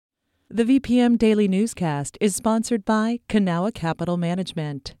The VPM Daily Newscast is sponsored by Kanawha Capital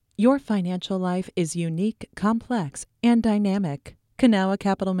Management. Your financial life is unique, complex, and dynamic. Kanawha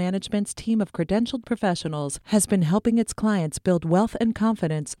Capital Management's team of credentialed professionals has been helping its clients build wealth and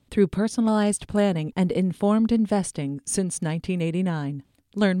confidence through personalized planning and informed investing since 1989.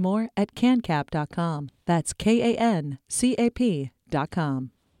 Learn more at cancap.com. That's KANCAP.com.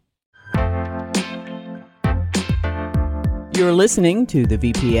 You're listening to the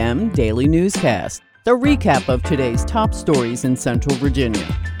VPM Daily Newscast, the recap of today's top stories in Central Virginia.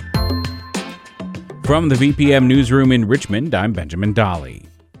 From the VPM Newsroom in Richmond, I'm Benjamin Dolly.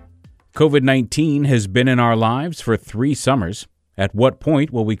 COVID-19 has been in our lives for 3 summers. At what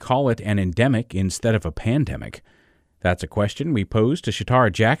point will we call it an endemic instead of a pandemic? That's a question we posed to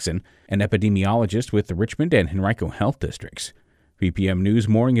Shatara Jackson, an epidemiologist with the Richmond and Henrico Health Districts. VPM News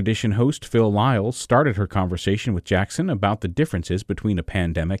Morning Edition host Phil Lyles started her conversation with Jackson about the differences between a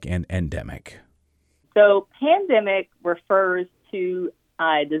pandemic and endemic. So pandemic refers to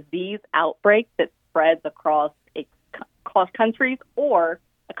a disease outbreak that spreads across countries or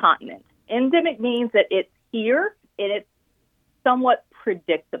a continent. Endemic means that it's here and it's somewhat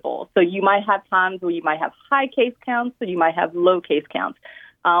predictable. So you might have times where you might have high case counts, or you might have low case counts.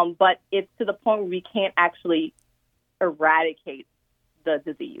 But it's to the point where we can't actually eradicate the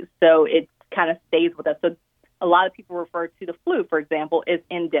disease. So it kind of stays with us. So a lot of people refer to the flu, for example, as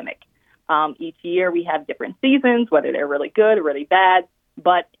endemic. Each year we have different seasons, whether they're really good or really bad,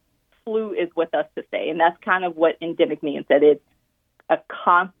 but flu is with us to stay. And that's kind of what endemic means, that it's a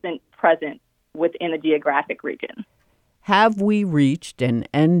constant presence within a geographic region. Have we reached an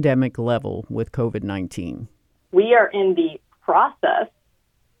endemic level with COVID-19? We are in the process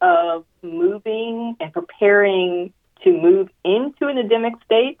of moving and preparing to move into an endemic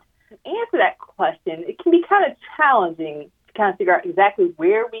state. To answer that question, it can be kind of challenging to kind of figure out exactly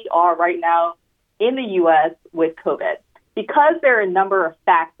where we are right now in the U.S. with COVID, because there are a number of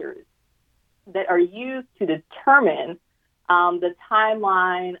factors that are used to determine the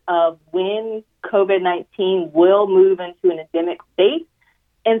timeline of when COVID-19 will move into an endemic state.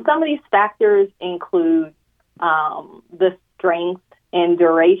 And some of these factors include the strength and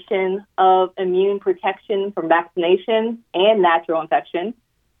duration of immune protection from vaccination and natural infection,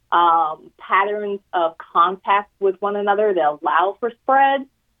 patterns of contact with one another that allow for spread,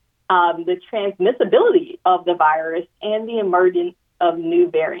 the transmissibility of the virus, and the emergence of new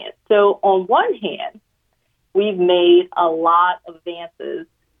variants. So on one hand, we've made a lot of advances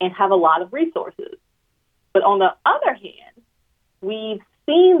and have a lot of resources. But on the other hand, we've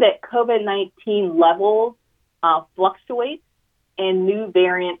seen that COVID-19 levels fluctuate and new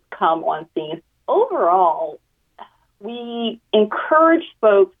variants come on scene. Overall, we encourage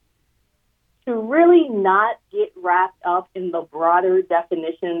folks to really not get wrapped up in the broader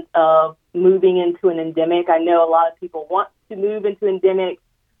definitions of moving into an endemic. I know a lot of people want to move into endemic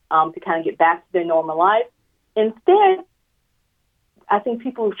to kind of get back to their normal life. Instead, I think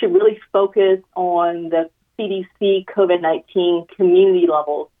people should really focus on the CDC COVID-19 community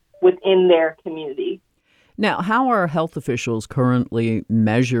levels within their community. Now, how are health officials currently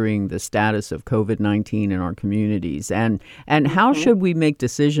measuring the status of COVID-19 in our communities? And how should we make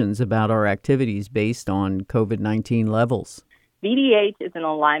decisions about our activities based on COVID-19 levels? VDH is in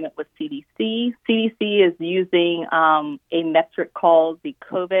alignment with CDC. CDC is using a metric called the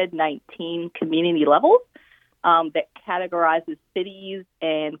COVID-19 community levels that categorizes cities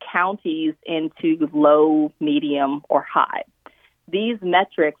and counties into low, medium, or high. These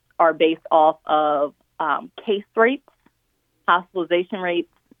metrics are based off of case rates, hospitalization rates,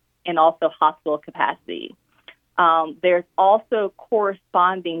 and also hospital capacity. There's also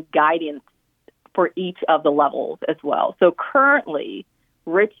corresponding guidance for each of the levels as well. So currently,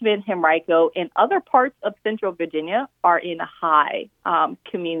 Richmond, Henrico, and other parts of Central Virginia are in a high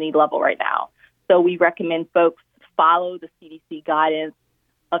community level right now. So we recommend folks follow the CDC guidance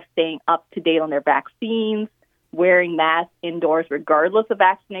of staying up to date on their vaccines, wearing masks indoors regardless of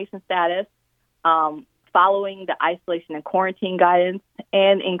vaccination status, following the isolation and quarantine guidance,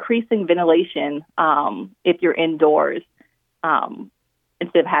 and increasing ventilation if you're indoors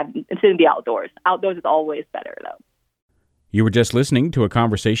instead of the outdoors. Outdoors is always better, though. You were just listening to a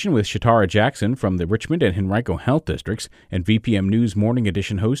conversation with Shatara Jackson from the Richmond and Henrico Health Districts and VPM News Morning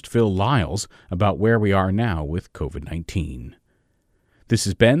Edition host Phil Lyles about where we are now with COVID-19. This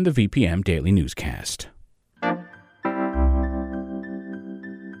has been the VPM Daily Newscast.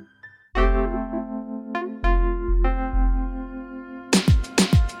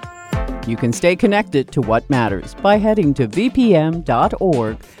 You can stay connected to what matters by heading to vpm.org/news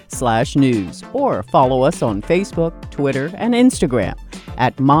or follow us on Facebook, Twitter, and Instagram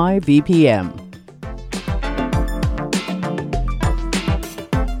at myVPM.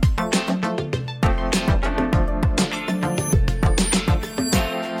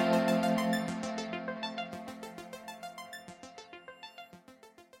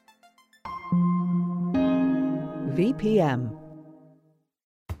 VPM.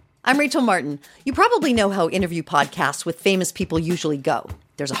 I'm Rachel Martin. You probably know how interview podcasts with famous people usually go.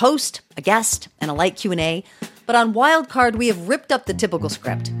 There's a host, a guest, and a light Q&A. But on Wildcard, we have ripped up the typical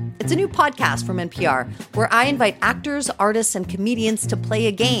script. It's a new podcast from NPR where I invite actors, artists, and comedians to play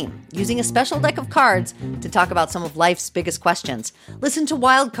a game using a special deck of cards to talk about some of life's biggest questions. Listen to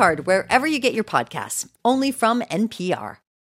Wildcard wherever you get your podcasts, only from NPR.